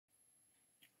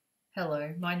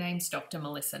Hello, my name's Dr.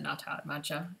 Melissa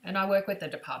Nattard-Majha, and I work with the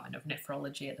Department of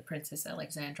Nephrology at the Princess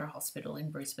Alexandra Hospital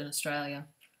in Brisbane, Australia.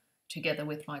 Together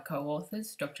with my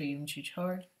co-authors, Dr. Yunchi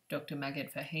Cho, Dr.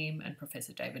 Maged Fahim, and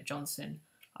Professor David Johnson,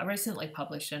 I recently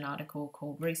published an article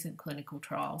called Recent Clinical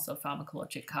Trials of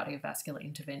Pharmacologic Cardiovascular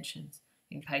Interventions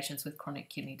in Patients with Chronic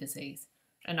Kidney Disease,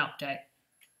 an update.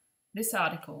 This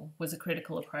article was a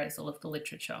critical appraisal of the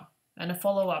literature and a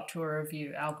follow-up to a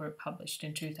review our group published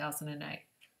in 2008,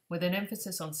 with an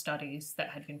emphasis on studies that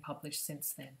had been published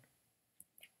since then.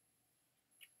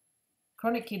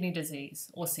 Chronic kidney disease,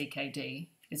 or CKD,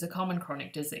 is a common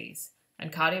chronic disease,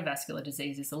 and cardiovascular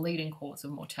disease is the leading cause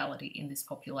of mortality in this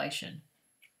population.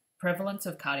 Prevalence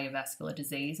of cardiovascular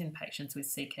disease in patients with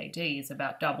CKD is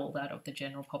about double that of the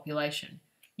general population,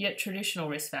 yet traditional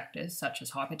risk factors such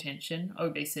as hypertension,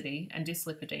 obesity, and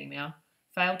dyslipidemia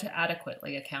fail to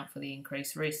adequately account for the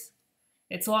increased risk.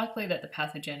 It's likely that the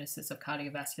pathogenesis of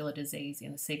cardiovascular disease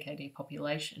in the CKD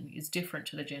population is different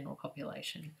to the general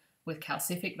population, with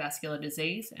calcific vascular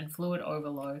disease and fluid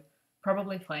overload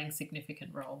probably playing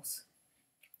significant roles.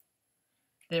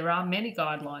 There are many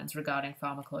guidelines regarding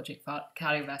pharmacologic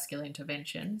cardiovascular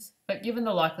interventions, but given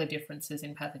the likely differences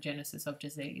in pathogenesis of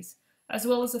disease, as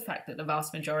well as the fact that the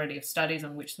vast majority of studies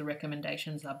on which the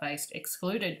recommendations are based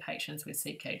excluded patients with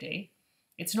CKD,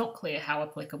 it's not clear how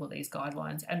applicable these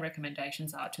guidelines and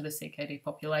recommendations are to the CKD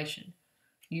population.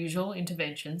 Usual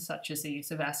interventions such as the use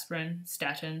of aspirin,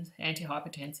 statins,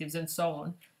 antihypertensives, and so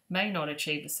on may not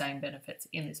achieve the same benefits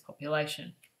in this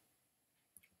population.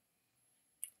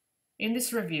 In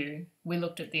this review, we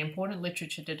looked at the important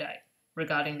literature to date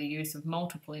regarding the use of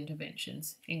multiple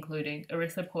interventions, including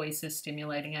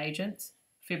erythropoiesis-stimulating agents,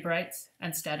 fibrates,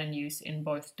 and statin use in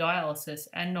both dialysis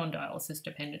and non-dialysis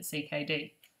dependent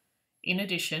CKD. In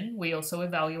addition, we also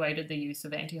evaluated the use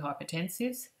of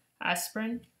antihypertensives,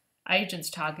 aspirin, agents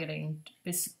targeting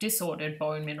disordered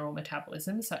bone mineral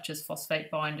metabolism such as phosphate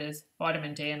binders,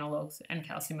 vitamin D analogues, and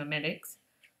calcimimetics,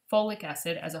 folic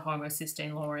acid as a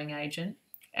homocysteine lowering agent,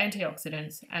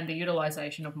 antioxidants, and the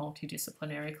utilisation of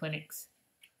multidisciplinary clinics.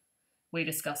 We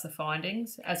discuss the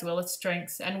findings, as well as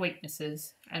strengths and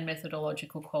weaknesses and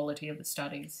methodological quality of the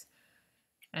studies,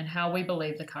 and how we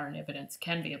believe the current evidence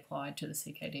can be applied to the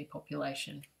CKD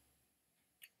population.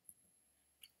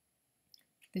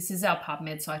 This is our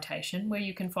PubMed citation, where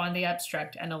you can find the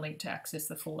abstract and a link to access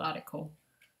the full article.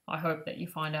 I hope that you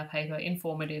find our paper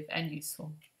informative and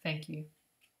useful. Thank you.